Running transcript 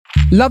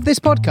Love this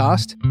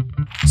podcast?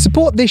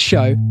 Support this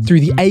show through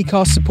the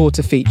Acast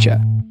supporter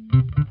feature.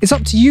 It's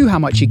up to you how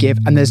much you give,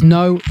 and there's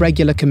no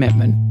regular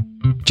commitment.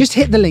 Just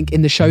hit the link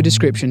in the show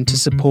description to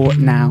support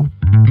now.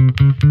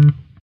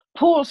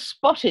 Paul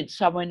spotted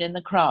someone in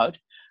the crowd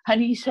and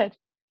he said,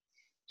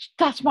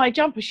 "That's my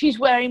jumper. She's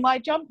wearing my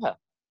jumper."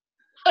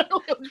 And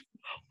I was,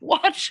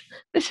 what?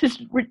 This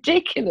is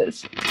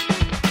ridiculous.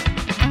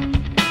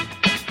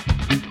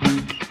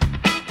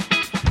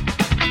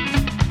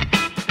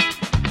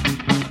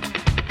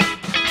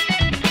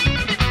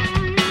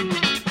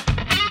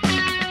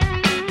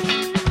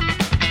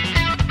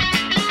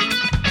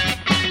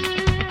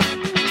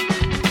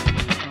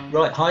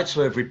 Right, hi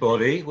to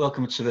everybody.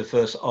 Welcome to the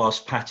first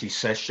Ask Patty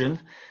session.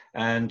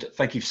 And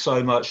thank you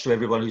so much to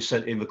everyone who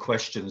sent in the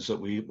questions that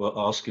we were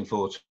asking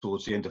for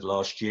towards the end of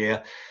last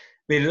year.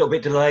 Been a little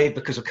bit delayed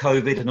because of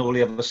COVID and all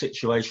the other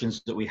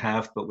situations that we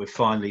have, but we're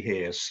finally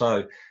here.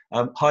 So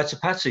hi to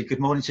Patty. Good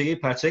morning to you,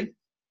 Patty.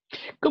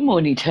 Good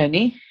morning,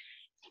 Tony.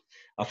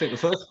 I think the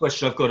first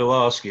question I've got to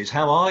ask is,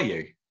 how are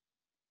you?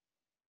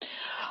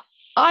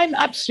 I'm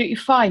absolutely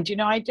fine. You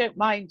know, I don't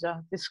mind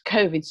this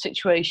COVID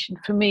situation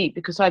for me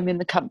because I'm in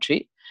the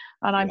country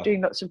and I'm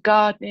doing lots of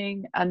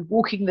gardening and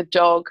walking the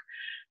dog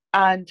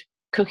and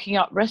cooking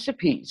up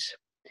recipes.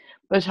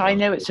 But I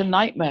know it's a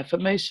nightmare for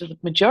most of the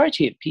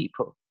majority of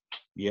people.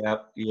 Yeah,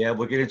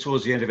 we're getting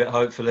towards the end of it,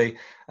 hopefully.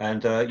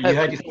 And you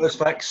had your first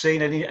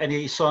vaccine.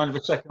 Any sign of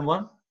a second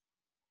one?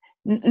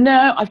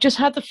 No, I've just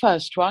had the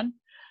first one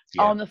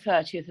on the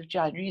 30th of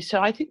January.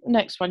 So I think the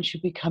next one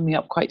should be coming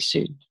up quite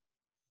soon.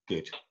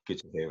 Good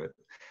to hear it.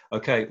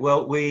 Okay,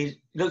 well, we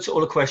looked at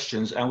all the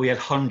questions and we had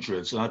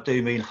hundreds, and I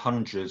do mean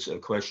hundreds of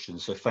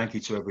questions. So thank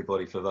you to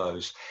everybody for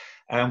those.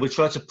 And we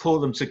tried to pull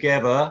them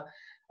together.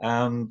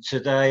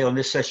 Today on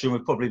this session,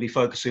 we'll probably be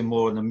focusing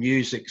more on the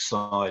music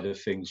side of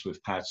things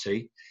with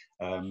Patty.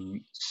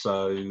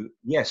 So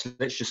yes,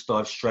 let's just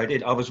dive straight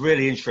in. I was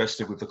really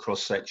interested with the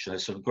cross section.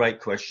 There's some great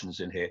questions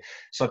in here.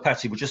 So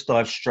Patty, we'll just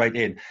dive straight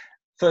in.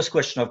 First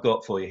question I've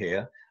got for you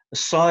here.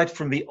 Aside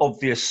from the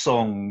obvious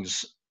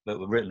songs that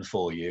were written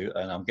for you,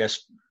 and I'm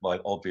guessing by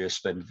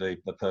obvious then the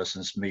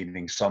person's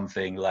meaning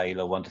something,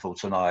 Layla, Wonderful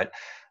Tonight,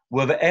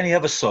 were there any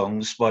other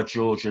songs by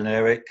George and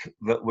Eric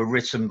that were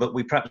written but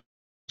we perhaps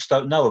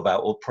don't know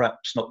about, or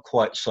perhaps not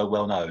quite so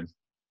well known?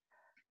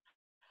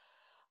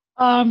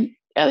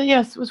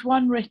 Yes, there was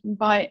one written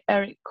by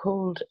Eric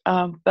called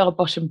Bell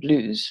Bottom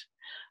Blues,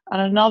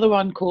 and another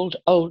one called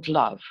Old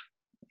Love,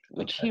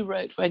 which he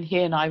wrote when he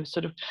and I were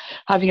sort of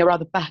having a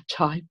rather bad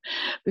time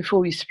before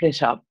we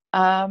split up.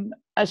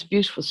 It's a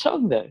beautiful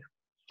song, though.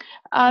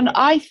 And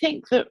I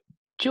think that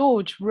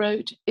George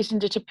wrote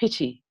Isn't It a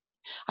Pity?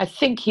 I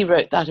think he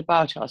wrote that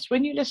about us.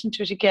 When you listen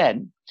to it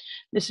again,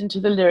 listen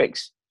to the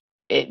lyrics,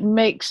 it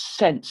makes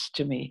sense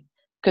to me,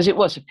 because it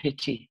was a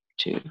pity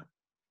too.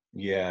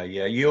 Yeah.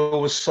 You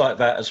always cite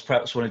that as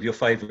perhaps one of your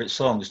favourite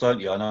songs, don't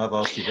you? I know I've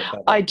asked you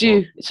about that. I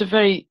do. It's a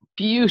very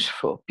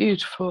beautiful,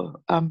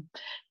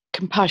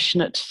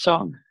 compassionate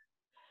song.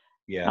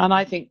 Yeah. And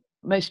I think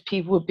most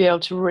people would be able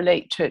to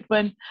relate to it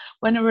when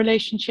a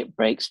relationship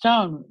breaks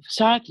down,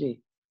 sadly.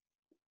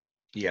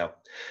 Yeah,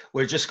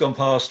 we've just gone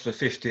past the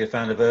 50th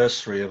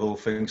anniversary of All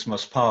Things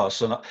Must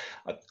Pass, and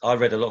I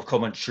read a lot of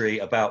commentary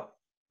about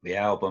the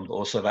album, but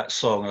also that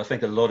song, and I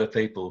think a lot of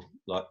people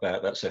like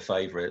that. That's their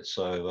favourite.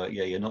 So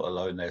you're not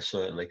alone there,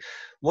 certainly.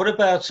 What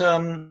about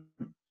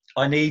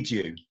I Need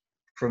You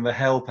from the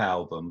Help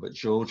album that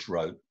George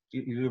wrote?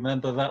 You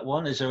remember that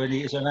one? Is there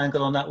an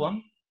angle on that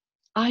one?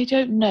 I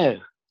don't know.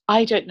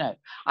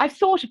 I've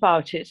thought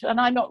about it, and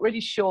I'm not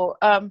really sure.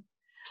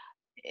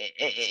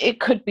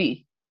 It could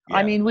be. Yeah.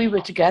 I mean, we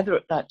were together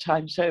at that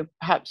time, so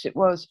perhaps it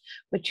was.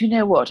 But you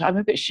know what? I'm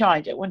a bit shy.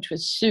 I don't want to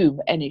assume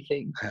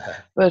anything.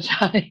 But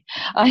I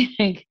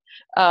think,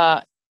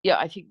 I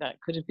think that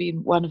could have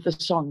been one of the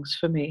songs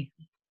for me.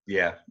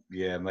 Yeah,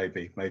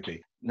 maybe.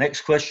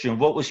 Next question.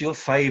 What was your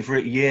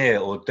favourite year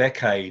or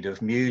decade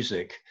of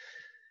music?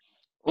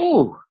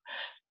 Oh,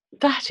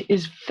 that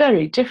is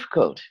very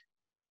difficult.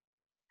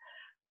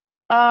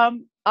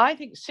 I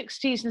think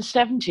 60s and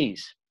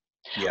 70s.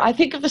 Yeah. I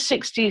think of the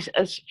 60s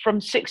as from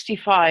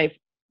 65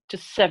 to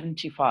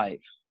 75.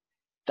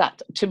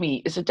 That, to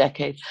me, is a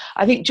decade.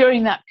 I think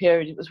during that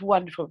period, it was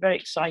wonderful, very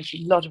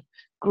exciting, a lot of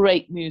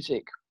great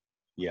music.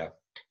 Yeah.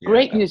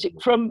 Great music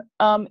from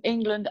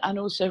England and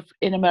also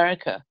in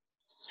America.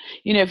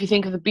 You know, if you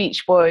think of the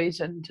Beach Boys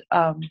and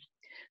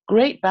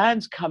great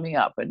bands coming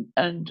up,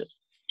 and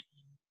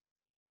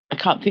I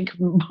can't think of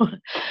them,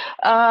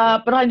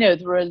 but I know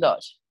there were a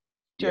lot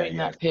during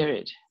that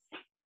period.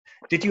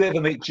 Did you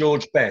ever meet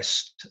George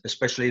Best,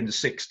 especially in the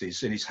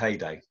 60s, in his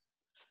heyday?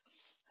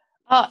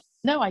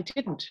 No, I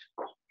didn't.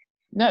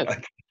 No.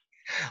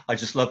 I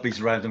just love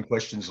these random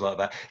questions like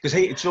that.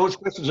 Because George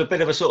Best was a bit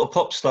of a sort of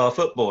pop star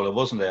footballer,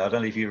 wasn't he? I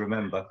don't know if you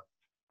remember.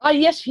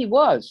 Yes, he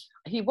was.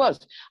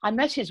 I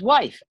met his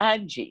wife,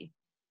 Angie.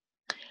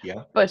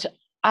 Yeah. But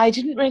I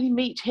didn't really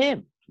meet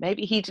him.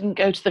 Maybe he didn't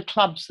go to the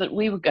clubs that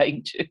we were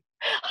going to.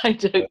 I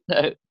don't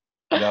know.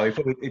 No, he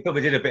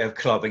probably did a bit of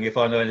clubbing, if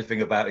I know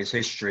anything about his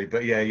history.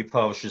 But yeah, your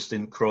paths just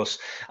didn't cross.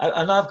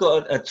 And I've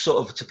got a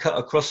sort of to cut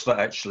across that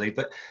actually.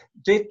 But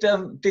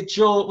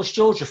was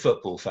George a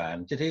football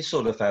fan? Did he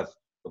sort of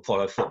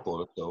follow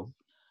football at all?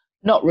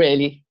 Not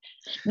really,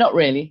 not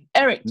really.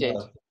 Eric did,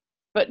 No.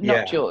 but not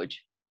Yeah,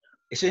 George.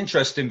 it's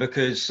interesting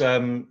because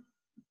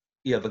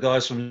yeah, the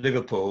guys from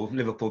Liverpool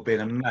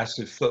being a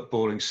massive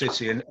footballing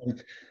city,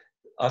 and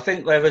I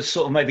think they were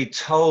sort of maybe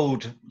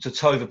told to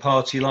toe the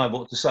party line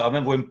what to say. I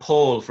remember when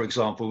Paul, for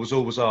example, was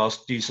always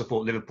asked, "Do you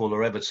support Liverpool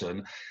or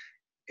Everton?"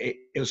 It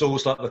was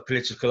always like the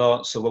political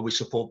answer, "Well, we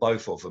support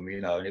both of them,"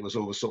 you know, and it was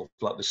always sort of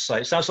like the same.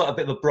 It sounds like a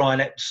bit of a Brian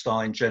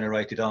Epstein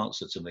generated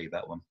answer to me,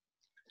 that one.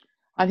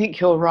 I think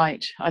you're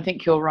right. I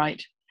think you're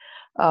right.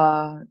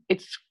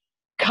 It's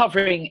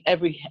covering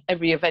every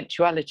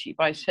eventuality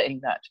by saying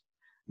that,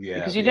 Yeah,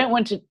 because you don't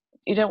want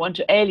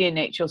to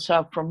alienate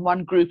yourself from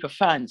one group of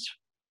fans,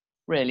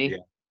 really.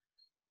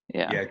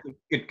 Yeah,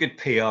 good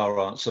PR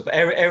answer. But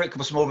Eric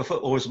was more of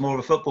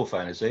a football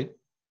fan, is he?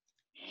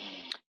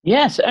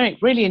 Yes, Eric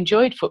really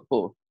enjoyed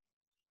football.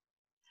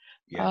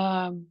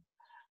 Yeah.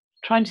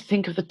 Trying to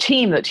think of the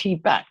team that he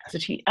backed,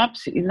 that he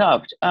absolutely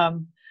loved.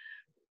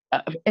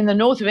 In the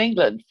north of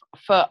England,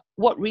 for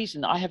what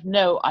reason, I have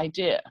no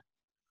idea.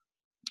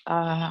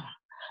 I'll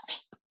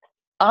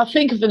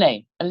think of the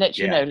name and let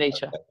you know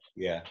later. Okay.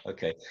 Yeah,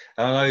 okay.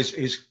 And I know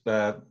he's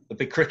a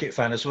big cricket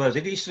fan as well.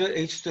 Did he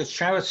used to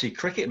charity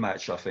cricket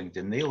match, I think,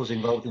 didn't he? Or was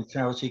involved in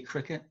charity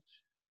cricket?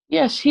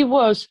 Yes, he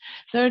was.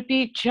 There would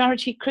be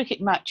charity cricket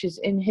matches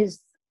in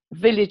his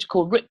village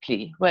called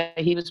Ripley, where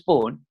he was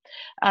born,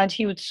 and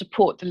he would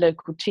support the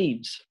local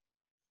teams.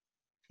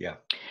 Yeah.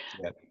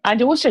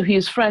 And also he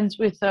was friends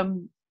with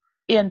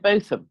Ian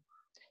Botham.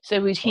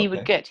 So he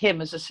would get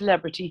him as a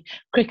celebrity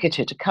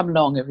cricketer to come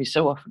along every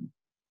so often.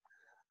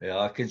 Yeah,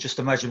 I can just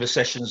imagine the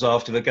sessions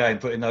after the game,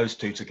 putting those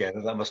two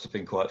together. That must have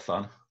been quite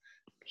fun.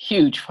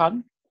 Huge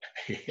fun.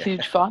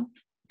 Huge fun.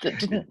 That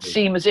didn't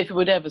seem as if it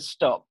would ever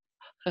stop.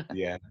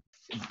 Yeah.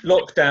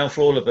 Lockdown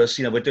for all of us,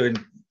 you know, we're doing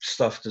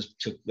stuff to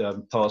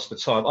pass the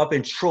time. I've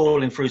been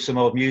trawling through some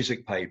old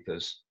music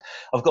papers.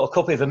 I've got a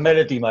copy of The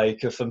Melody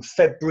Maker from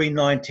February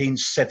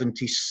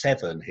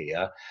 1977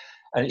 here.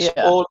 And it's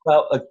all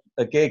about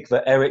a gig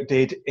that Eric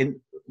did in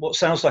what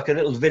sounds like a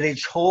little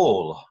village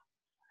hall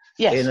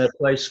in a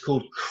place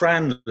called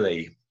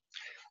Cranley.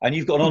 And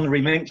you've got an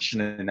honorary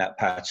mention in that,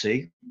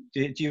 Patty.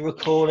 Do you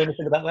recall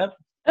anything about that?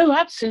 Oh,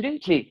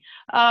 absolutely.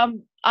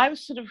 I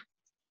was sort of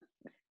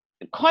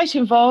quite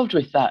involved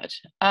with that,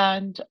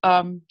 and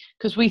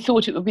because we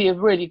thought it would be a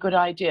really good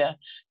idea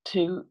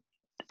to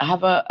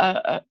have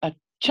a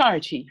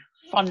charity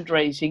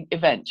fundraising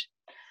event.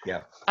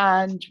 Yeah.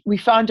 And we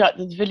found out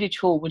that the village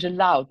hall would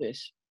allow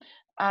this,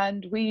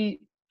 and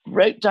we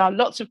wrote down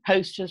lots of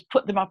posters,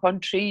 put them up on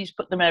trees,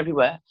 put them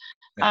everywhere.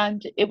 Yeah.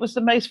 And it was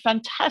the most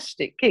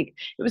fantastic gig.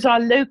 It was our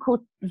local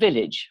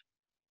village,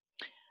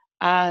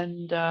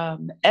 and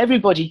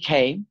everybody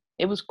came.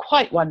 It was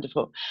quite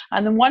wonderful.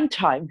 And then one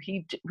time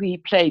we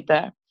played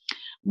there.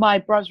 My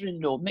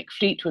brother-in-law, Mick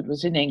Fleetwood,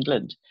 was in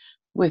England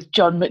with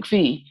John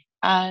McVie.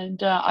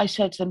 And I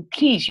said to them,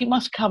 please, you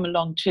must come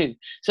along too.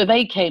 So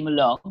they came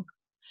along.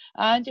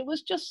 And it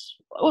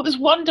was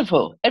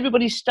wonderful.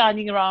 Everybody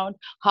standing around,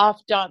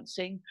 half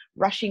dancing,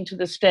 rushing to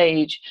the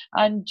stage,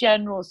 and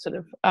general sort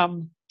of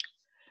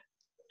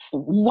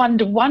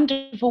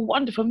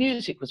wonderful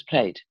music was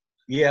played.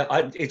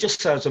 Yeah, it just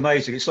sounds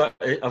amazing. It's like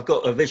I've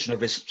got a vision of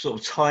this sort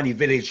of tiny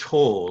village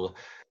hall,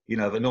 you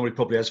know, that normally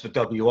probably has the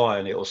WI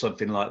in it or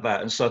something like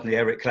that. And suddenly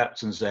Eric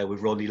Clapton's there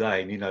with Ronnie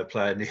Lane, you know,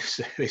 playing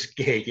this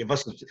gig. It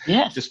must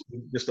have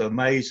just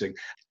amazing.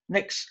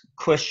 Next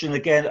question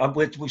again.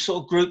 We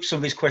sort of grouped some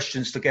of these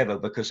questions together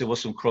because there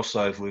was some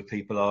crossover with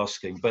people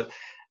asking. But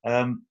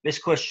this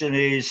question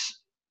is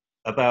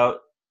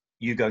about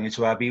you going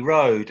into Abbey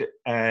Road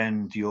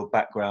and your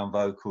background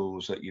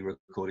vocals that you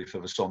recorded for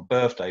the song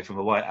Birthday from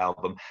the White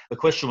Album. The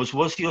question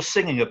was your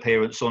singing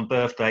appearance on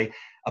Birthday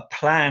a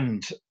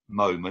planned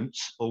moment,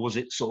 or was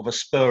it sort of a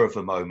spur of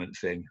the moment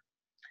thing?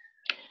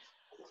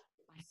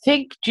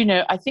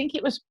 I think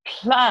it was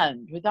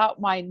planned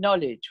without my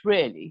knowledge,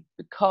 really,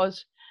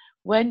 because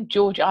when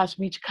George asked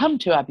me to come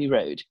to Abbey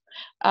Road,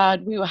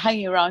 and we were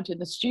hanging around in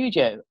the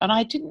studio, and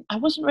I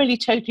wasn't really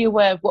totally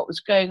aware of what was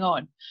going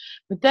on.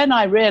 But then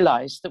I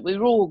realized that we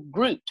were all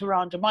grouped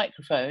around a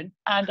microphone,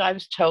 and I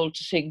was told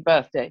to sing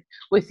Birthday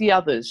with the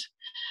others.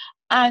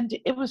 And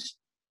it was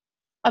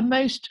a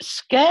most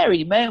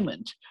scary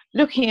moment,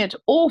 looking at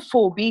all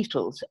four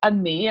Beatles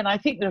and me, and I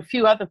think there are a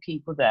few other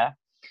people there.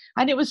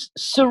 And it was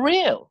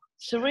surreal.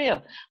 And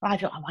I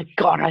thought, oh my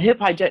God, I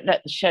hope I don't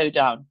let the show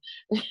down.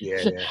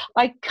 Yeah.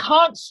 I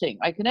can't sing.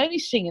 I can only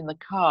sing in the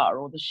car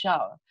or the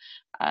shower.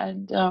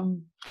 And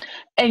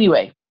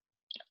anyway,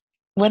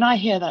 when I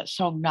hear that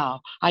song now,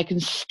 I can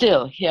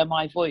still hear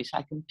my voice.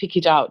 I can pick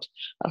it out.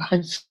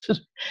 And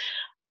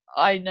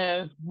I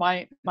know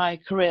my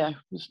career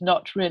was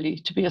not really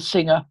to be a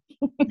singer.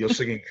 Your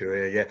singing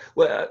career, yeah.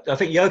 Well, I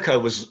think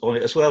Yoko was on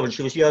it as well. And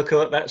she was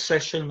Yoko at that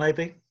session,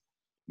 maybe?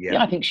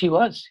 Yeah, I think she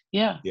was.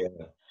 Yeah.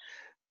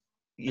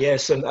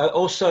 Yes, and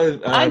also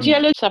And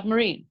Yellow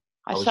Submarine.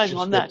 I I was sang just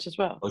on gonna, that as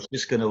well. I was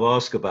just going to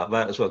ask about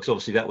that as well, because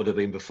obviously that would have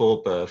been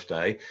before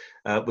birthday.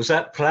 Was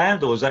that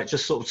planned, or was that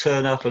just sort of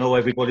turn up and, oh,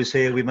 everybody's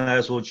here, we may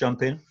as well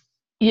jump in?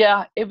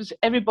 Yeah, it was.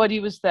 Everybody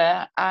was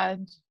there,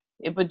 and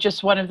it was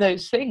just one of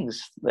those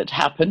things that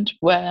happened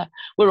where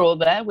we're all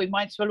there. We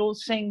might as well all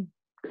sing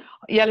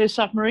Yellow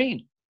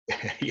Submarine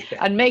Yeah,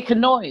 and make a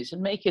noise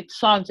and make it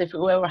sound as if we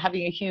were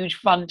having a huge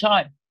fun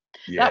time.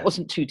 That yeah.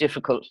 wasn't too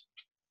difficult.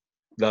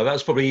 No, that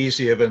was probably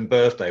easier than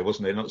birthday,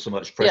 wasn't it? Not so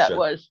much Yeah, it pressure.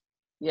 was.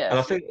 And I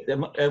Yes. think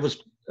there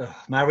was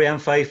Marianne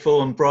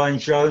Faithfull and Brian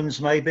Jones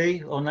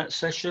maybe on that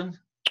session.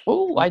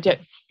 Oh, I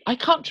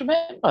can't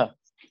remember.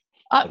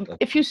 Okay.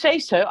 If you say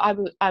so, I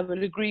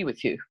will agree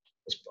with you.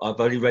 I've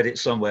only read it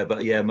somewhere,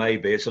 but yeah,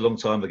 maybe it's a long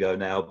time ago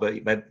now.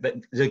 But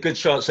there's a good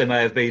chance they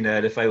may have been there.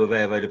 And if they were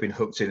there, they'd have been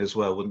hooked in as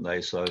well, wouldn't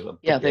they? So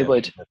Yeah, they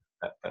would.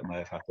 That may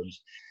have happened.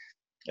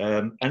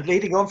 And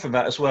leading on from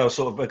that as well,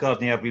 sort of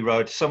regarding the Abbey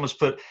Road, someone's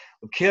put,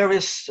 I'm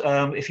curious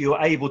if you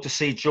were able to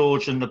see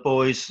George and the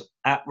boys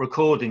at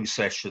recording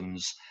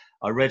sessions.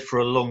 I read for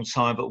a long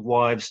time, but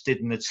wives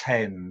didn't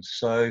attend.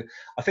 So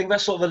I think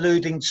that's sort of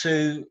alluding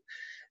to,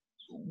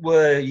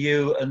 were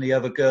you and the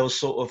other girls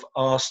sort of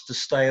asked to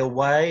stay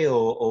away,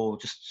 or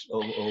just?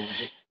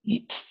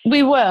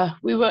 We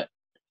were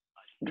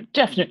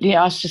definitely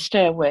asked to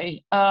stay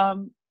away.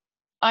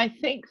 I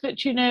think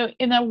that,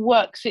 in a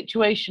work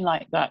situation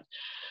like that,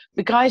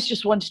 the guys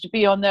just wanted to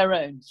be on their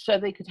own, so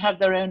they could have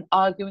their own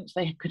arguments,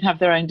 they could have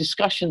their own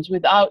discussions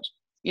without,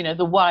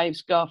 the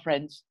wives,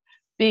 girlfriends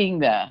being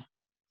there.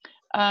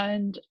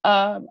 And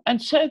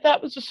so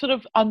that was a sort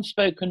of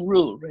unspoken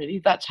rule,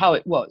 really. That's how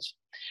it was,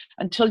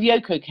 until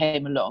Yoko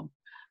came along.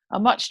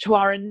 And much to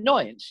our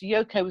annoyance,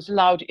 Yoko was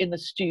allowed in the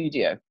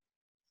studio.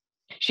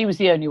 She was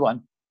the only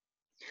one.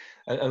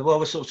 And while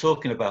we're sort of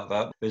talking about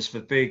that, there's the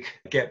big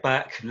Get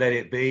Back, Let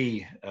It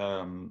Be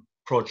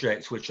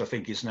project, which I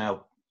think is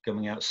now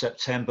coming out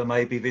September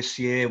maybe this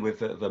year, with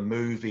the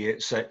movie,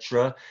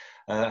 etc.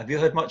 Have you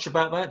heard much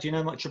about that? Do you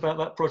know much about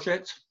that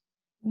project?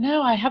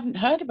 No, I haven't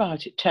heard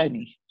about it,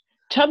 Tony.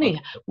 Tell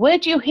me, where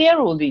do you hear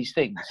all these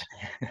things?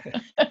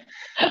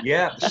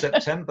 Yeah,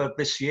 September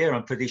this year,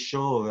 I'm pretty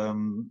sure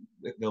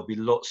there'll be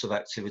lots of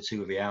activity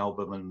with the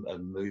album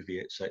and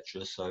movie,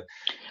 etc. So,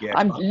 yeah.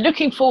 I'm really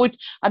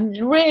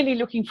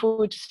looking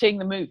forward to seeing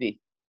the movie.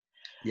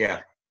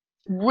 Yeah.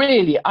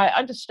 Really, I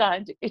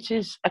understand it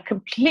is a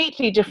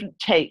completely different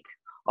take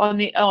on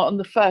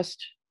the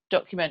first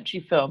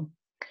documentary film.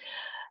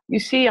 You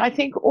see, I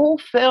think all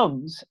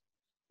films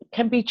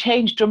can be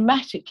changed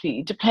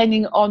dramatically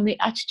depending on the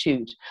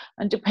attitude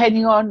and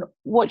depending on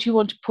what you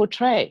want to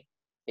portray.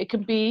 It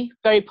can be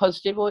very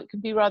positive or it can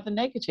be rather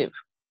negative.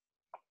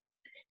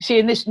 You see,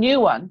 in this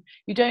new one,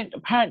 you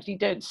apparently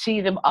don't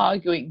see them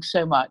arguing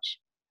so much,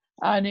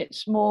 and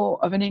it's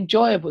more of an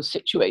enjoyable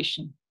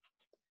situation.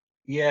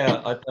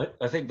 Yeah,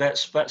 I think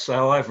that's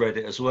how I've read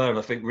it as well. And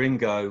I think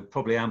Ringo,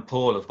 probably, and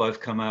Paul have both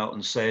come out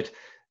and said,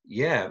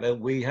 yeah,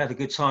 we had a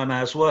good time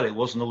as well. It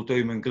wasn't all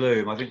doom and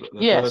gloom. I think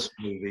the first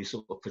movie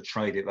sort of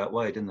portrayed it that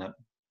way, didn't it?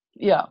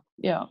 Yeah,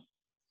 yeah.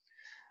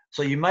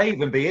 So you may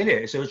even be in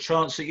it. Is there a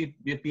chance that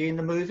you'd be in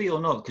the movie or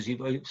not? Because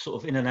you're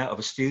sort of in and out of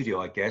a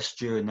studio, I guess,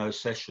 during those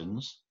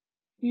sessions.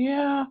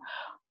 Yeah,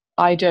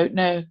 I don't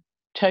know,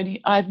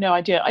 Tony. I have no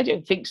idea. I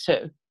don't think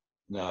so.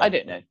 No, I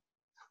don't know.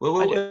 Well,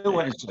 we'll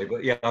wait and see.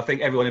 But yeah, I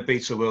think everyone in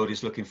Beta World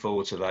is looking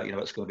forward to that.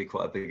 It's going to be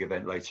quite a big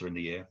event later in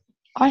the year.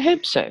 I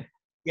hope so.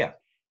 Yeah.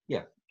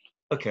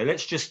 Okay,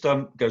 let's just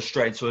go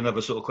straight into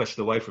another sort of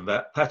question away from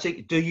that.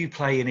 Patty, do you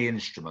play any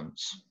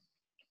instruments?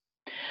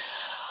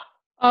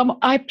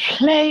 I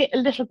play a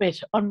little bit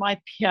on my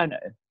piano,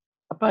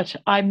 but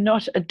I'm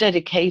not a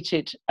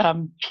dedicated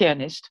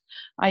pianist.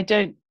 I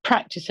don't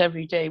practice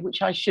every day,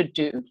 which I should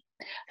do.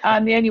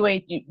 And the only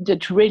way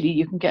that really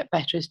you can get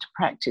better is to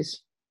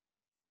practice.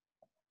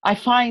 I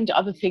find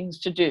other things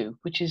to do,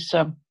 which is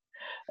a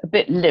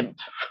bit limp,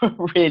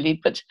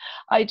 really, but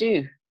I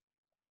do.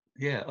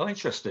 Yeah. Oh,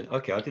 interesting.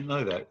 Okay, I didn't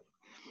know that.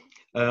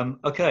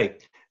 Okay,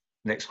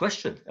 next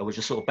question. And we're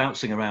just sort of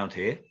bouncing around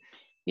here.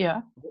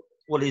 Yeah.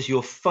 What is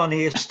your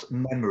funniest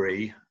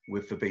memory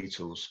with the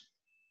Beatles?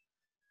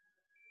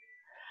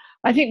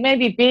 I think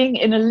maybe being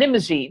in a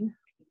limousine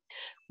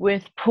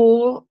with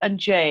Paul and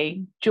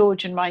Jane,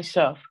 George and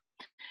myself,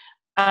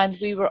 and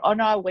we were on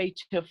our way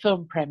to a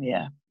film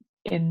premiere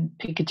in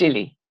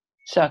Piccadilly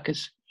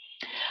Circus.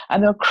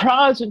 And there were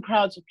crowds and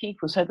crowds of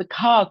people, so the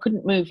car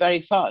couldn't move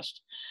very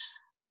fast.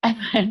 And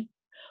then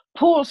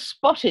Paul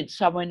spotted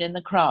someone in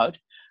the crowd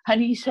and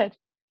he said,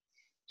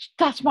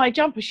 "That's my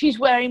jumper. She's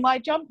wearing my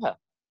jumper."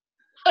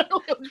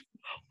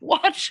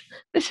 What?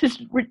 This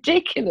is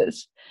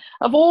ridiculous.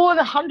 Of all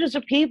the hundreds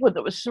of people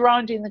that were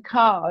surrounding the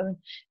car,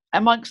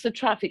 amongst the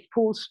traffic,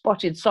 Paul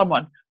spotted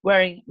someone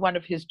wearing one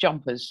of his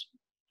jumpers.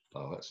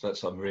 Oh,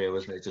 that's unreal,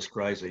 isn't it? Just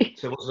crazy.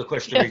 So what's the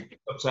question? Yeah. He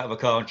jumps out of a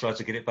car and tries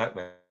to get it back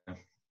there.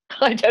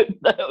 I don't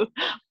know.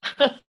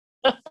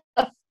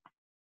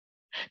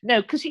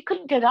 No, because he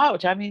couldn't get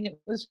out. I mean, it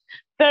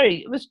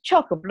was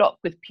chock-a-block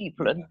with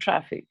people and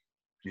traffic.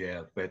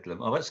 Yeah,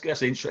 Bedlam. Oh, that's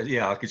interesting.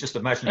 Yeah, I could just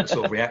imagine that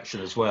sort of reaction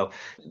as well.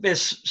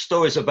 There's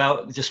stories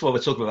about, just what we're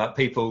talking about,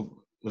 people,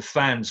 the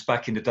fans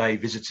back in the day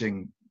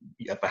visiting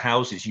the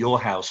houses, your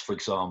house, for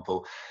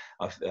example.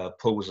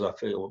 Paul was up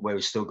where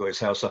he's still got his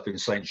house up in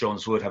St.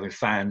 John's Wood, having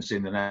fans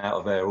in and out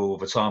of there all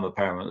the time,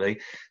 apparently.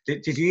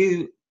 Did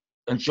you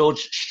and George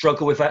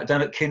struggle with that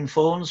down at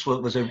Kinthorns?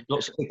 Was there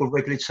lots of people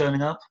regularly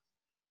turning up?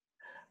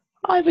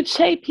 I would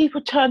say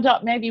people turned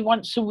up maybe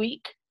once a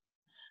week,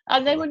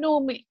 and they were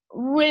normally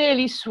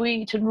really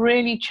sweet and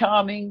really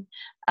charming.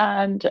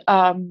 And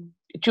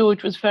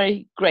George was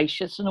very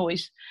gracious and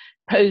always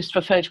posed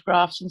for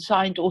photographs and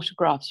signed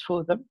autographs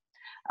for them.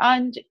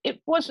 And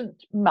it wasn't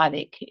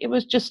manic. It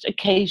was just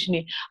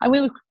occasionally. And we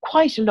were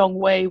quite a long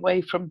way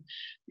away from,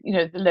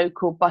 the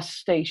local bus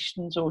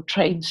stations or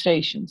train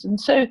stations. And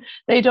so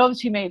they'd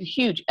obviously made a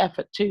huge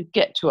effort to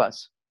get to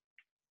us.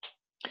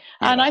 Yeah.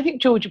 And I think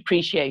George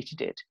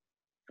appreciated it.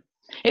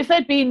 If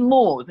there'd been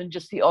more than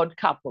just the odd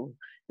couple,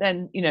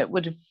 then, it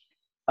would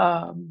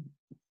have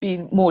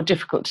been more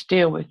difficult to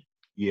deal with.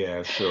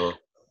 Yeah, sure.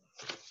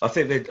 I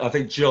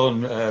think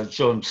John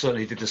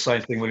certainly did the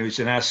same thing when he was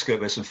in Ascot.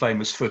 There's some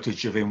famous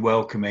footage of him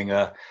welcoming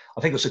I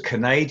think it was a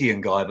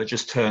Canadian guy, but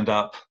just turned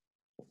up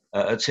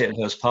at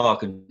Tittenhurst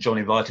Park, and John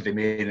invited him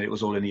in, and it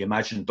was all in the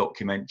Imagine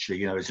documentary.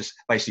 He just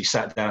basically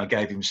sat down and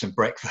gave him some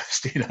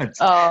breakfast, and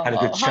had a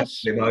good chat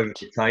with him over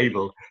the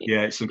table.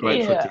 Yeah, it's some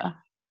great footage.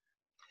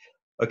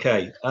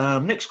 Okay,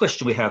 next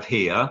question we have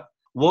here.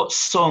 What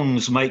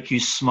songs make you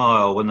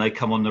smile when they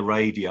come on the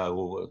radio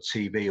or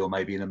TV or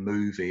maybe in a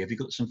movie? Have you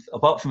got some,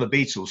 apart from the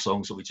Beatles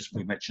songs that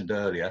we mentioned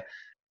earlier,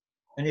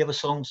 any other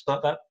songs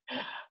like that?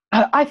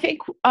 I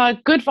think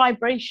Good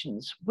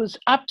Vibrations was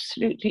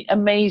absolutely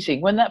amazing.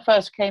 When that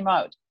first came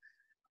out,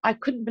 I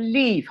couldn't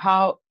believe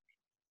how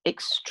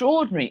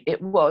extraordinary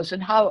it was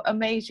and how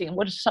amazing and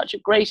what such a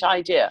great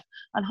idea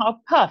and how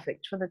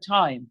perfect for the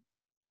time.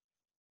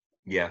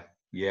 Yeah,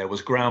 it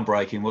was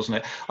groundbreaking, wasn't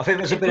it? I think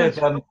there's a bit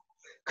of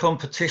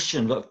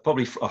competition,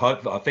 probably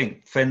I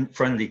think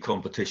friendly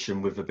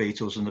competition with the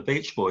Beatles and the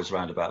Beach Boys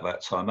around about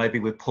that time, maybe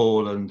with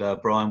Paul and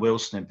Brian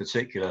Wilson in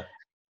particular.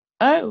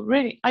 Oh,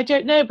 really? I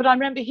don't know, but I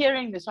remember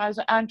hearing this. I was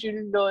at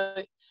Andrew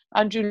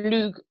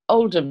Loog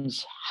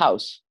Oldham's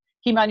house.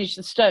 He managed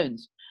the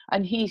Stones,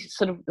 and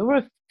there were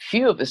a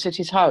few of us at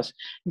his house.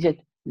 He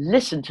said,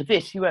 "Listen to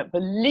this, you won't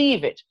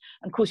believe it."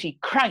 And of course, he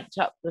cranked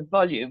up the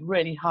volume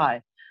really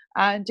high.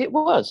 And it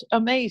was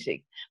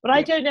amazing. But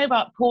I don't know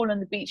about Paul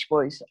and the Beach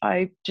Boys.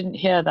 I didn't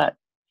hear that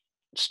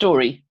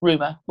story,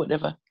 rumour,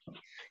 whatever.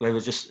 They were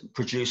just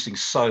producing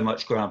so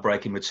much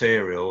groundbreaking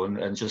material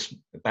and just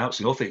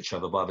bouncing off each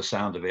other by the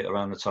sound of it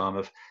around the time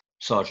of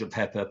Sgt.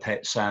 Pepper,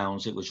 Pet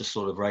Sounds. It was just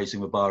sort of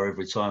raising the bar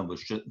every time. It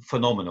was just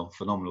phenomenal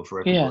for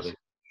everybody. Yes.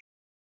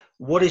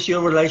 What is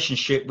your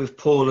relationship with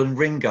Paul and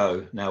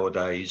Ringo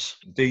nowadays?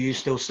 Do you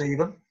still see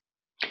them?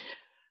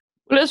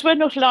 Well, as we're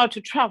not allowed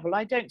to travel,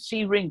 I don't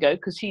see Ringo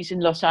because he's in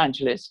Los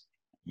Angeles.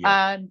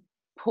 Yeah. And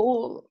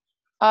Paul,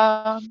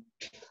 no,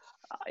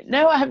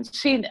 I haven't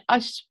seen. I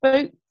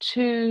spoke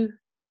to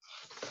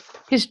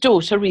his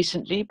daughter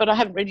recently, but I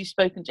haven't really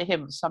spoken to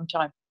him for some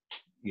time.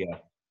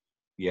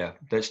 Yeah,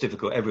 that's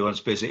difficult.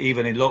 Everyone's busy,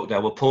 even in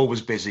lockdown. Well, Paul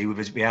was busy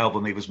with the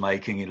album he was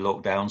making in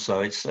lockdown,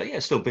 so it's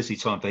still busy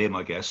time for him,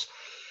 I guess.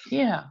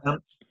 Yeah.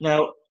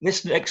 Now,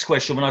 this next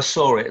question, when I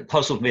saw it, it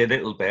puzzled me a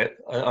little bit.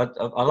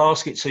 I'll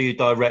ask it to you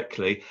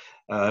directly.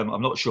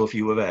 I'm not sure if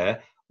you were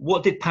there.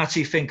 What did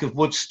Patty think of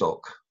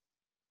Woodstock?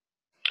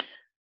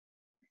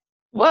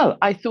 Well,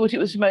 I thought it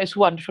was the most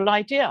wonderful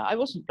idea. I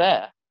wasn't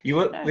there. You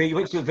went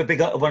to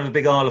one of the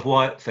big Isle of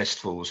Wight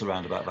festivals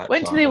around about that time.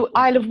 Went to the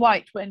Isle of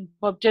Wight when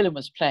Bob Dylan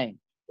was playing.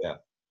 Yeah.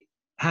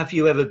 Have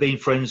you ever been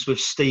friends with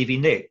Stevie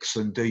Nicks,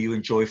 and do you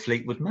enjoy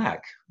Fleetwood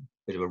Mac?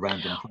 Bit of a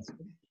random question.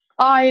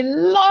 I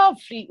love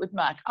Fleetwood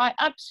Mac. I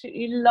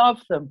absolutely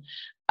love them.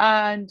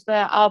 And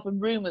their album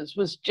Rumours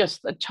was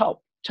just the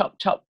top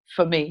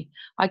for me.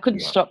 I couldn't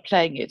stop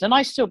playing it. And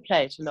I still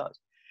play it a lot.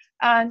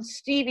 And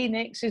Stevie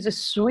Nicks is a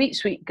sweet,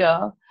 sweet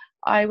girl.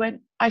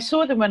 I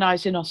saw them when I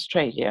was in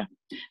Australia.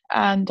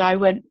 And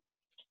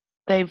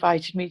they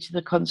invited me to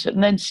the concert.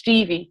 And then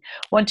Stevie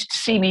wanted to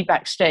see me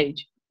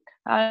backstage.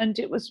 And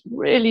it was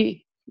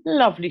really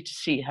lovely to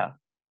see her.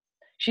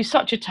 She's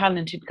such a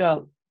talented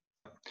girl.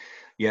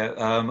 Yeah,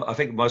 I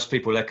think most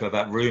people echo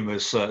that.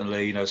 Rumours,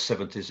 certainly,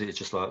 70s, it's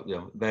just like,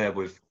 there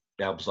with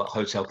albums like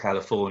Hotel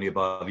California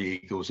by the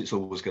Eagles, it's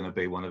always going to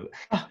be one of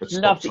the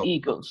love the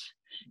Eagles.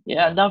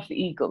 Yeah, I love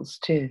the Eagles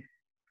too.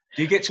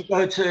 Do you get to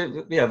go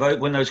to,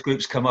 when those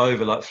groups come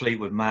over, like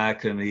Fleetwood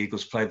Mac and the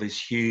Eagles play these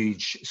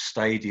huge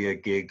stadia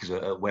gigs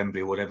at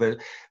Wembley or whatever,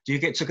 do you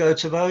get to go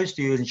to those?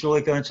 Do you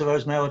enjoy going to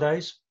those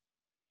nowadays?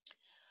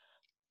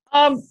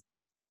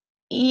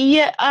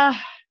 Yeah,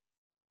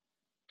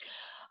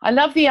 I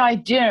love the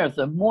idea of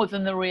them more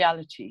than the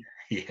reality.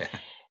 Yeah.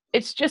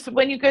 It's just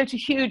when you go to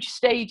huge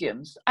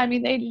stadiums, I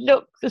mean, they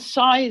look the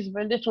size of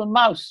a little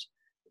mouse,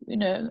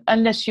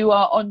 unless you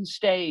are on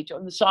stage,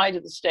 on the side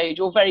of the stage,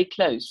 or very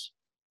close.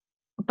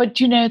 But,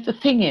 the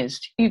thing is,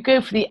 you go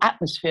for the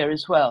atmosphere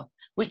as well,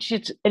 which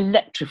is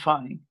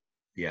electrifying.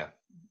 Yeah,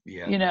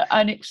 yeah. You know,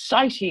 and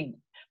exciting,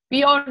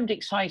 beyond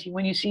exciting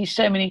when you see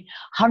so many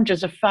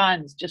hundreds of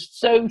fans just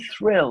so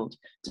thrilled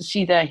to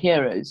see their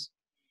heroes.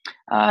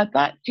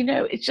 That, you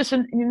know, it's just,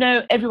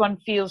 everyone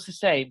feels the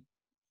same.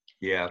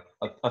 Yeah,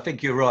 I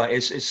think you're right.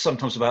 It's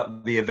sometimes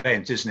about the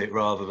event, isn't it?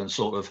 Rather than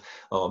sort of,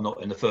 oh, I'm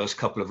not in the first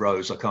couple of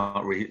rows, I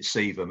can't really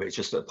see them. It's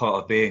just a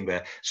part of being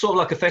there. Sort of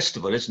like a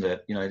festival, isn't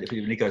it? You know, if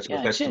you go to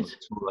a festival,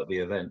 it's more like the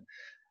event.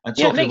 And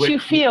it makes you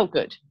feel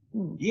good.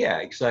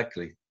 Yeah,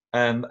 exactly.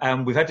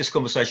 And we've had this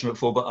conversation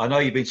before, but I know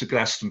you've been to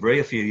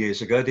Glastonbury a few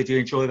years ago. Did you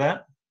enjoy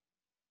that?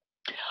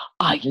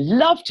 I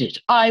loved it.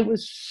 I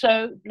was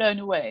so blown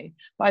away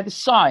by the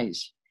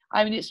size.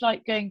 I mean, it's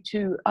like going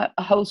to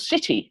a whole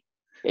city.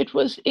 It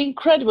was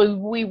incredible.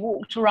 We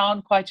walked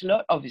around quite a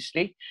lot,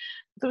 obviously.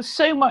 There was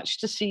so much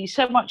to see,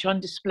 so much on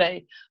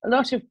display. A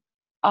lot of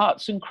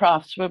arts and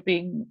crafts were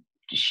being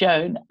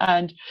shown,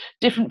 and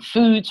different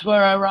foods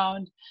were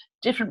around,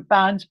 different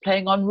bands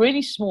playing on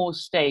really small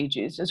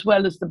stages, as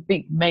well as the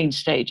big main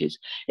stages.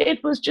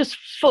 It was just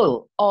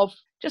full of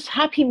just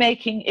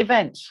happy-making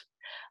events.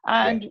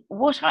 And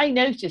what I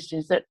noticed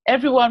is that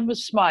everyone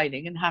was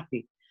smiling and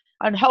happy,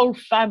 and whole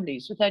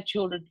families with their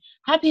children,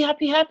 happy,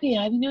 happy, happy.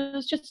 I mean, it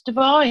was just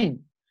divine.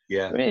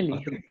 Yeah, really.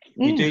 I think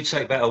you do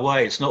take that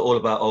away. It's not all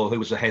about, oh, who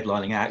was the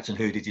headlining act and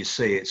who did you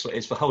see? It's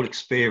the whole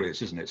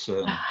experience, isn't it?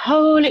 Certainly. The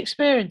whole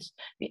experience.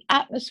 The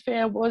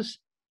atmosphere was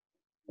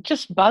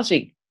just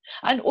buzzing.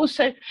 And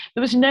also,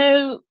 there was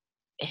no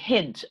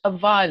hint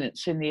of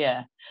violence in the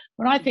air.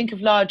 When I think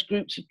of large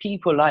groups of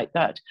people like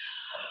that,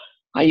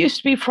 I used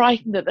to be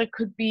frightened that there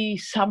could be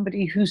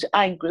somebody who's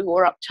angry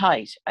or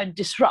uptight and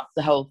disrupt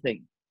the whole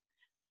thing.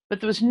 But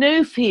there was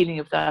no feeling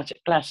of that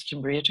at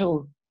Glastonbury at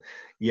all.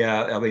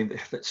 Yeah, I mean,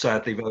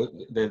 sadly,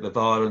 the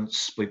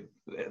violence,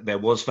 there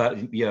was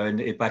that, you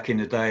know, back in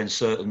the day, and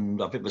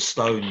certain, I think the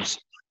Stones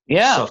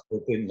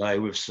suffered, didn't they,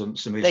 with some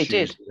issues they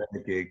did. with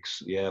their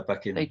gigs. Yeah,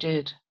 back in they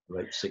did. the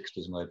late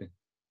 60s, maybe.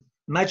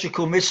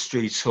 Magical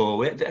Mystery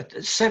Tour.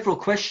 Several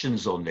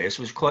questions on this,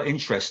 which was quite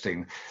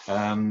interesting.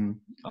 I'm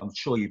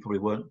sure you probably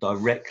weren't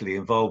directly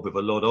involved with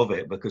a lot of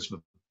it because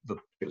it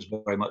was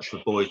very much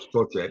the boys'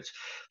 project.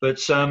 But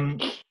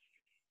someone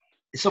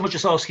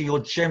just asking your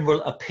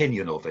general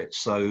opinion of it.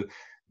 So,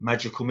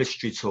 Magical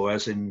Mystery Tour,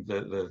 as in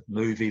the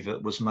movie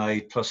that was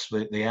made, plus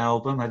the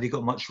album. Have you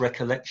got much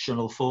recollection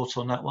or thought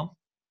on that one?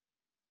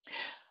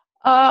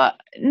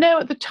 No,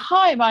 at the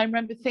time I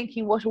remember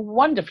thinking what a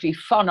wonderfully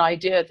fun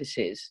idea this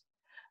is,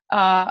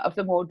 of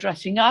them all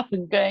dressing up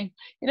and going,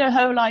 you know, the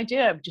whole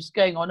idea of just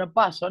going on a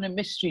bus on a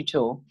mystery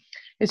tour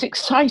is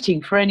exciting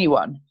for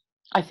anyone,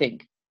 I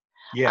think.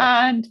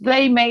 Yeah. And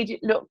they made it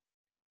look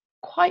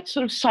quite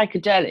sort of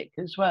psychedelic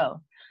as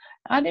well.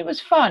 And it was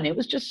fun. It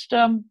was just,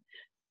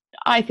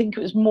 I think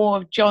it was more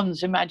of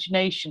John's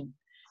imagination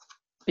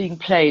being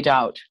played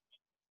out.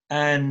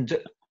 And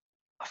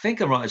I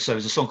think I'm right to say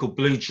there's a song called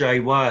Blue Jay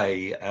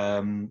Way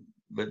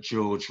that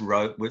George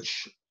wrote,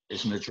 which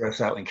is an address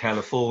out in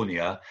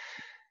California.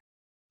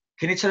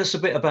 Can you tell us a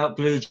bit about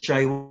Blue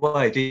Jay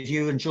Way? Did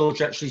you and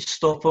George actually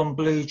stop on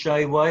Blue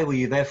Jay Way? Were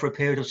you there for a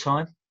period of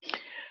time?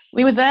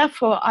 We were there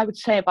for, I would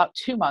say, about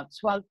 2 months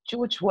while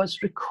George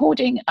was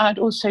recording and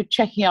also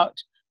checking out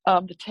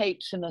the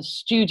tapes in a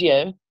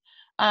studio.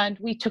 And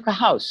we took a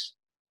house,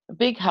 a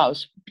big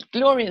house,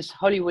 glorious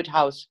Hollywood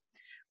house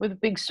with a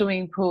big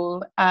swimming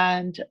pool,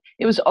 and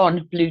it was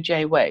on Blue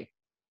Jay Way.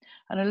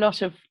 And a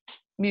lot of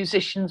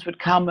musicians would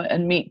come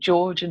and meet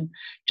George and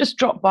just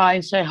drop by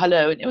and say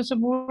hello. And it was a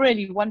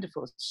really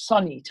wonderful,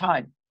 sunny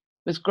time.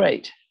 It was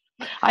great.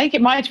 I think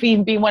it might have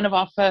even been one of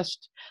our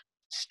first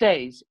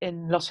stays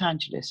in Los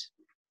Angeles.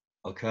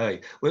 Okay.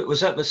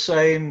 Was that the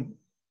same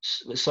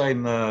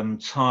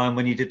time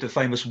when you did the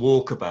famous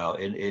walkabout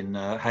in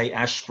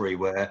Haight-Ashbury,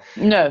 where?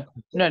 No.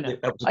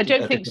 I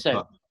don't think so.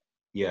 Time.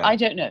 Yeah. I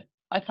don't know.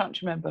 I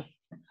can't remember.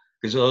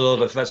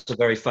 Because that's a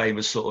very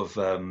famous sort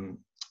of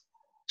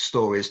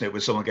story, isn't it? Where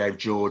someone gave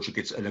George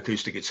an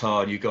acoustic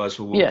guitar and you guys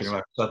were walking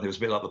around. Suddenly it was a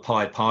bit like the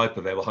Pied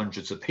Piper. There were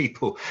hundreds of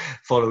people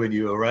following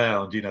you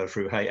around, you know,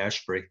 through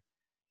Haight-Ashbury.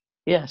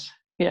 Yes.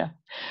 Yeah.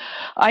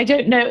 I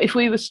don't know if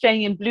we were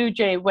staying in Blue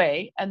Jay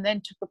Way and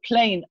then took a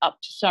plane up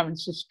to San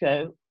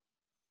Francisco.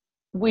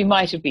 We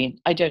might have been.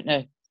 I don't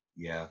know.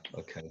 Yeah.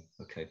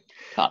 Okay.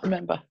 Can't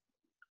remember.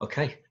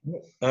 Okay.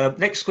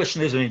 Next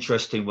question is an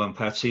interesting one,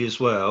 Patty, as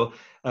well.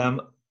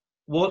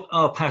 What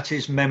are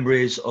Patty's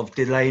memories of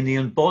Delaney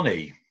and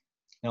Bonnie?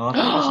 Now, I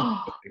think that's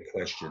an interesting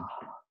question.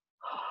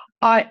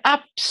 I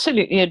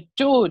absolutely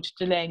adored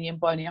Delaney and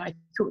Bonnie. I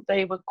thought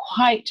they were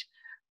quite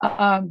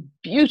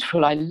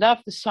beautiful. I love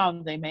the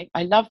sound they make.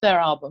 I love their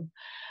album.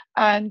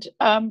 And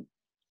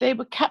they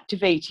were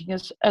captivating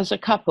as a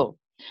couple.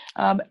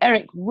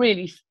 Eric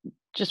really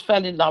just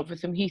fell in love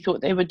with them. He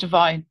thought they were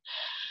divine.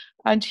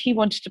 And he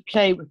wanted to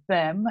play with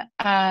them.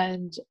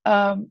 And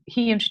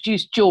he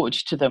introduced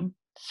George to them.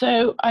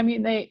 So, I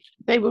mean,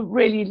 they were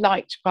really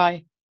liked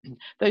by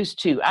those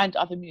two and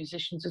other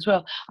musicians as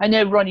well. I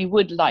know Ronnie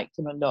Wood liked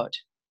them a lot.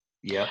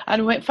 Yeah.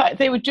 And in fact,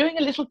 they were doing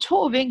a little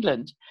tour of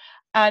England.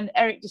 And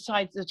Eric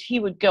decided that he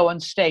would go on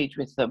stage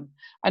with them,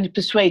 and he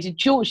persuaded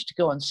George to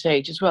go on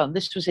stage as well. And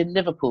this was in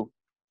Liverpool.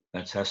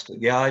 Fantastic.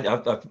 Yeah,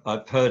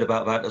 I've heard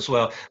about that as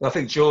well. I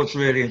think George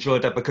really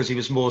enjoyed that because he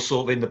was more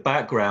sort of in the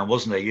background,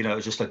 wasn't he? You know, it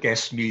was just a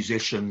guest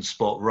musician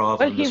spot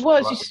rather But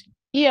than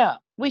yeah,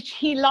 which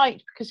he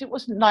liked, because it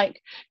wasn't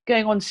like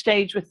going on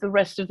stage with the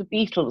rest of the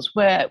Beatles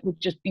where it would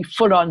just be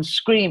full on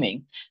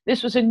screaming.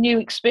 This was a new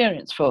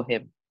experience for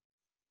him.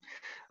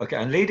 Okay,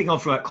 and leading on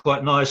from that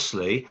quite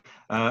nicely,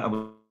 and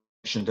we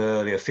mentioned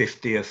earlier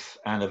 50th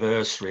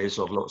anniversaries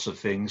of lots of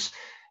things.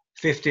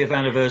 50th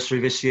anniversary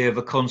this year of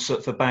a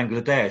concert for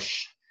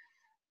Bangladesh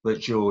that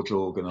George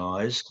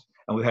organised.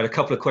 And we had a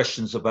couple of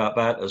questions about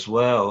that as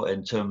well,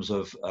 in terms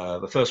of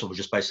the first one was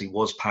just basically,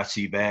 was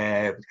Patty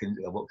there?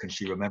 What can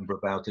she remember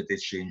about it?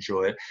 Did she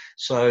enjoy it?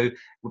 So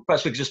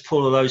perhaps we could just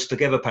pull all those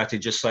together, Patty,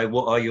 just say,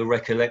 what are your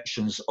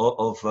recollections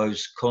of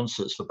those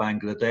concerts for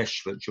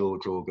Bangladesh that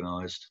George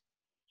organised?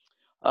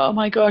 Oh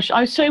my gosh,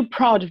 I was so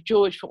proud of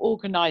George for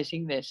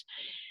organising this.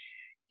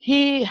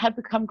 He had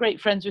become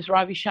great friends with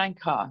Ravi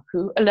Shankar,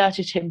 who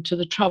alerted him to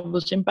the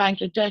troubles in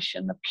Bangladesh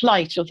and the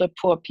plight of the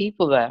poor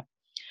people there.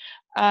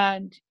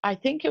 And I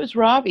think it was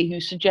Ravi who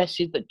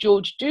suggested that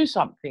George do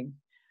something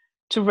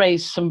to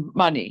raise some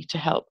money to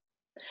help.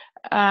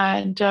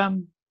 And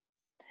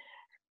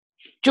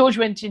George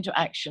went into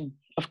action,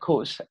 of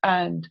course,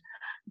 and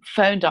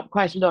phoned up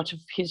quite a lot of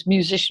his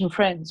musician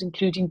friends,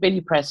 including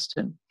Billy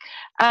Preston,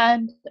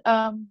 and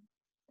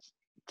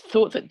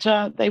thought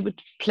that they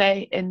would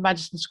play in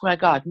Madison Square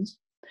Gardens.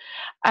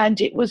 And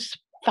it was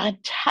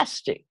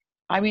fantastic.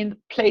 I mean, the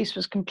place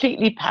was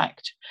completely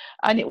packed,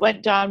 and it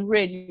went down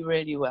really,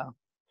 really well.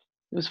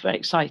 It was very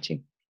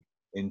exciting.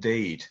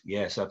 Indeed,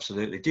 yes,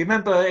 absolutely. Do you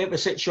remember the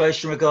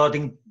situation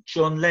regarding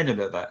John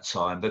Lennon at that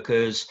time?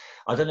 Because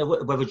I don't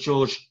know whether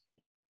George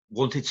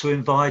wanted to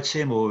invite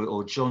him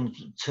or John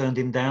turned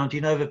him down. Do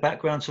you know the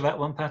background to that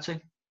one,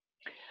 Patty?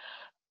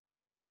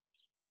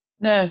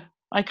 No,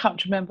 I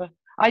can't remember.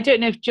 I don't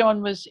know if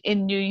John was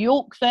in New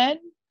York then.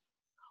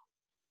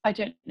 I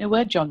don't know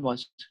where John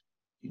was.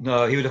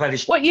 No, he would have had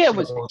his... What year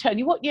was it,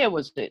 Tony? What year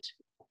was it?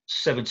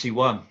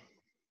 71.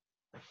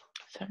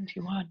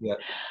 71. Yeah.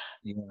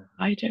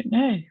 I don't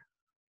know.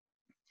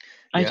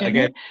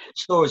 Again,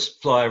 stories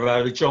fly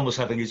around. John was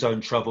having his own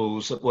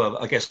troubles. Well,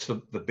 I guess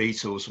the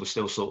Beatles were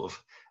still sort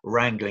of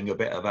wrangling a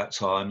bit at that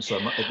time. So,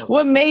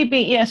 well,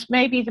 maybe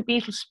the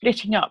Beatles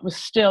splitting up was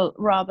still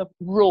rather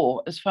raw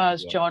as far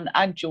as John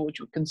and George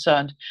were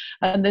concerned,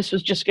 and this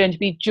was just going to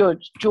be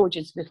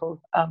George's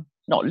little,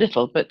 not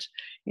little, but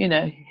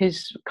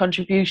his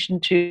contribution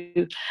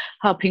to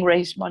helping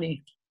raise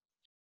money.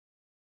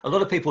 A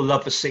lot of people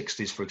love the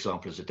 60s, for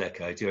example, as a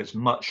decade. It's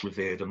much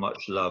revered and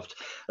much loved.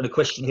 And the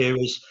question here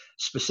is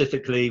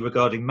specifically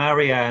regarding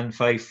Marianne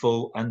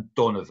Faithfull and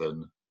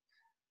Donovan.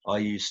 Are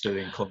you still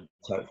in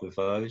contact with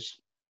those?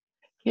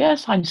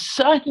 Yes, I'm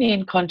certainly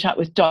in contact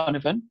with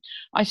Donovan.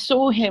 I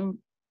saw him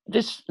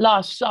this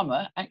last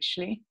summer,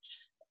 actually,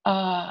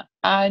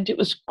 and it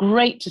was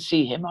great to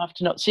see him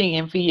after not seeing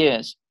him for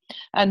years.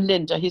 And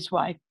Linda, his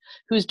wife,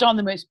 who has done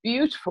the most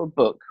beautiful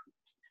book.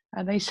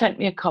 And they sent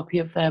me a copy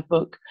of their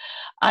book.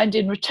 And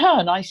in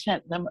return, I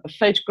sent them a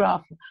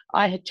photograph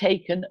I had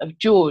taken of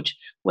George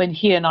when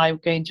he and I were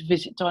going to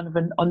visit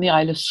Donovan on the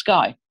Isle of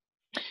Skye.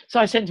 So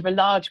I sent him a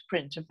large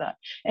print of that.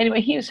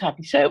 Anyway, he was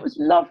happy. So it was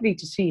lovely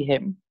to see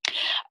him.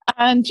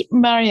 And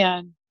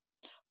Marianne,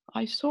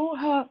 I saw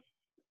her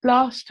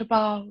last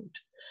about,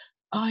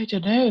 I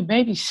don't know,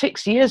 maybe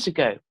 6 years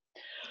ago.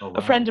 Oh, wow.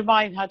 A friend of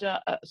mine had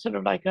a sort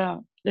of like a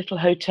little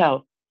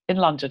hotel in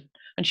London,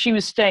 and she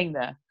was staying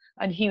there.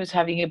 And he was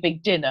having a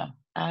big dinner.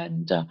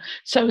 And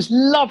so it was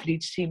lovely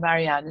to see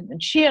Marianne.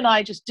 And she and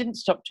I just didn't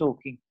stop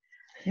talking.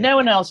 No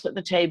one else at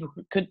the table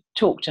could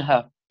talk to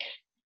her.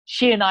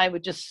 She and I were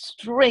just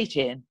straight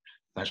in,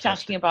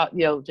 chatting about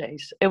the old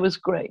days. It was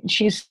great. And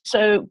she's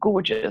so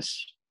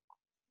gorgeous.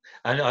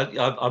 And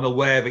I'm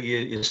aware that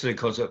you're still in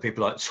contact with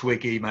people like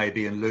Twiggy,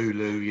 maybe, and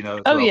Lulu,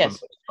 Oh,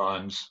 yes.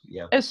 Times.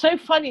 Yeah. It was so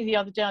funny the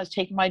other day. I was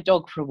taking my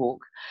dog for a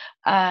walk.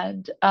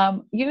 And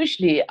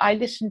usually I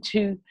listen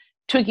to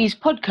Twiggy's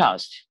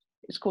podcast.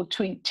 It's called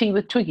Tea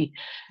with Twiggy.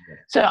 Yeah.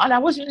 So, and I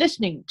wasn't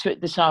listening to it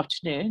this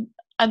afternoon,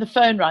 and the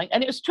phone rang,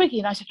 and it was Twiggy,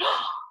 and I said,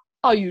 "Oh,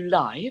 are you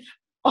live?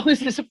 Oh,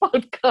 is this a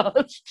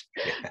podcast?"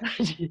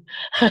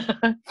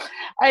 Yeah.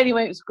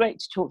 Anyway, it was great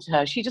to talk to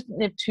her. She doesn't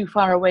live too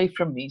far away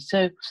from me,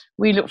 so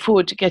we look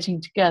forward to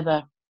getting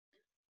together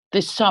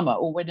this summer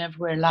or whenever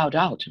we're allowed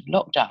out of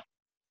lockdown.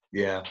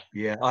 Yeah.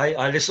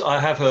 I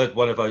have heard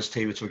one of those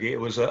Tea with Twiggy. It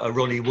was a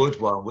Ronnie Wood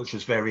one, which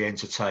was very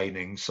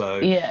entertaining. So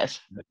yes,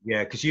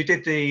 yeah, because you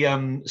did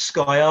the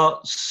Sky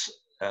Arts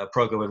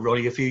program with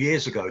Ronnie a few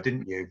years ago,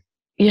 didn't you?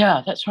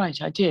 Yeah, that's right.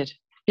 I did.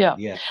 Yeah.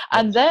 Yeah.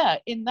 And there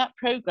in that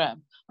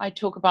program, I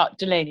talk about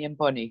Delaney and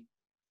Bonnie.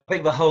 I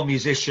think the whole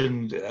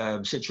musician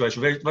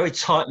situation, very, very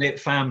tight-knit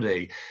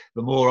family.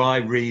 The more I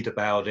read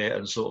about it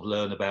and sort of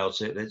learn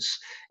about it,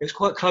 it's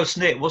quite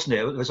close-knit, wasn't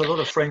it? There's a lot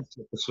of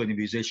friendship between the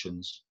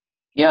musicians.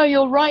 Yeah,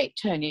 you're right,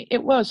 Tony.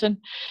 It was. And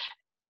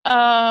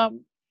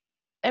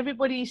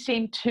everybody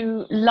seemed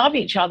to love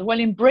each other, well,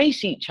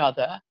 embrace each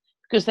other,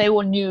 because they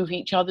all knew of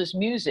each other's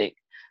music.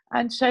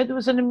 And so there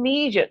was an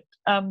immediate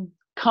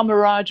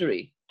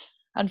camaraderie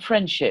and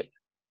friendship.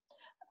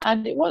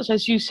 And it was,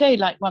 as you say,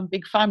 like one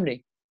big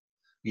family.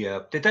 Yeah.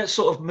 Did that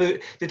sort of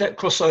move, did that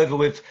cross over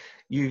with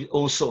you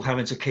all sort of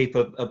having to keep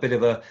a bit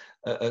of a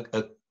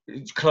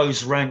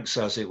close ranks,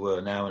 as it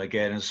were, now and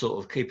again, and sort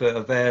of keep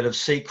a veil of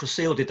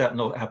secrecy, or did that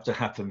not have to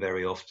happen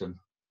very often?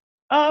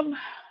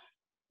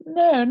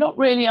 No, not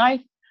really.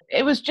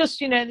 It was just,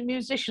 the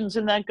musicians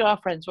and their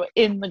girlfriends were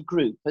in the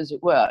group, as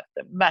it were,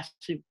 the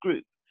massive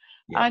group.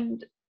 Yeah.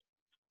 And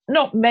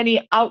not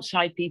many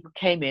outside people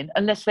came in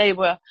unless they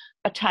were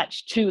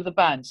attached to the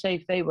band, say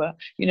if they were,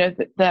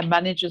 their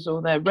managers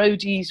or their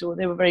roadies, or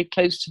they were very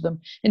close to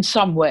them in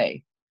some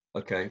way.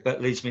 Okay,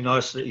 that leads me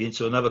nicely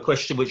into another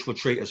question, which we'll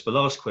treat as the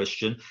last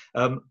question.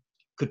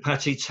 Could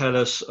Patty tell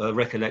us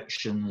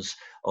recollections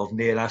of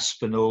Neil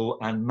Aspinall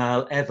and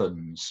Mal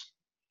Evans?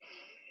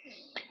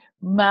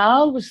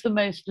 Mal was the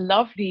most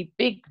lovely,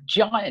 big,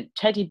 giant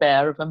teddy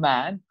bear of a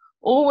man,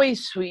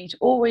 always sweet,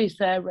 always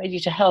there, ready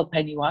to help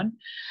anyone.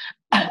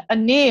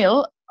 And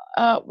Neil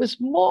was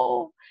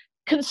more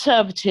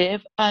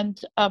conservative and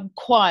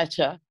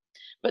quieter,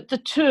 but the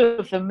two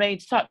of them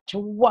made such a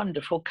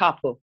wonderful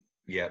couple.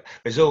 Yeah,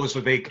 there's always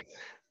a big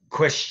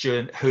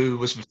question, who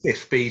was the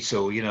fifth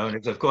Beatle,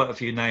 and there's quite a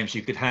few names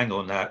you could hang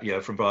on that,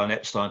 from Brian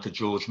Epstein to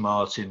George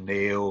Martin,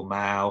 Neil,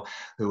 Mal,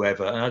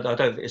 whoever. And I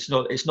don't, it's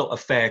not a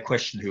fair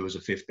question who was the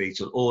fifth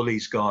Beatle. All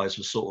these guys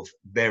were sort of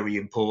very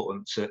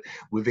important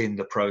within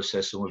the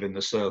process and within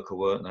the circle,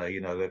 weren't they?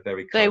 They're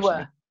very close. They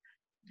were.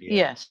 Yeah.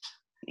 Yes.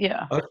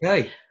 Yeah.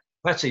 Okay,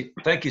 Patty,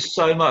 thank you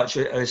so much.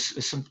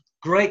 There's some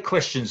great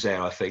questions there,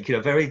 I think.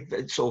 Very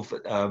sort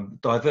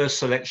of diverse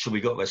selection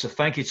we got there. So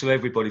thank you to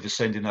everybody for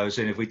sending those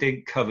in. If we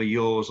didn't cover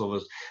yours or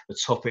the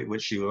topic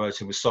which you wrote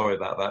in, we're sorry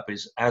about that. But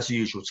it's, as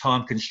usual,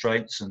 time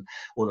constraints and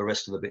all the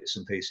rest of the bits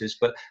and pieces.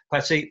 But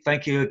Patty,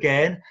 thank you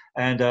again.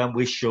 And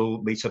we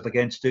shall meet up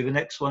again to do the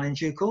next one in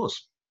due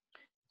course.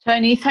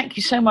 Tony, thank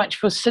you so much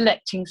for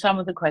selecting some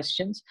of the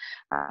questions.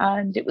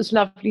 And it was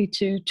lovely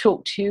to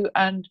talk to you.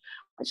 And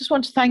I just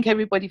want to thank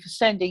everybody for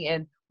sending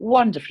in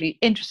wonderfully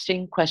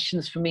interesting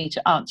questions for me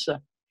to answer.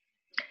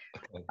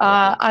 Okay,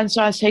 and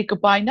so I say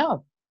goodbye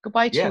now.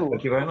 Goodbye to you all.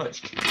 Thank you very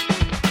much.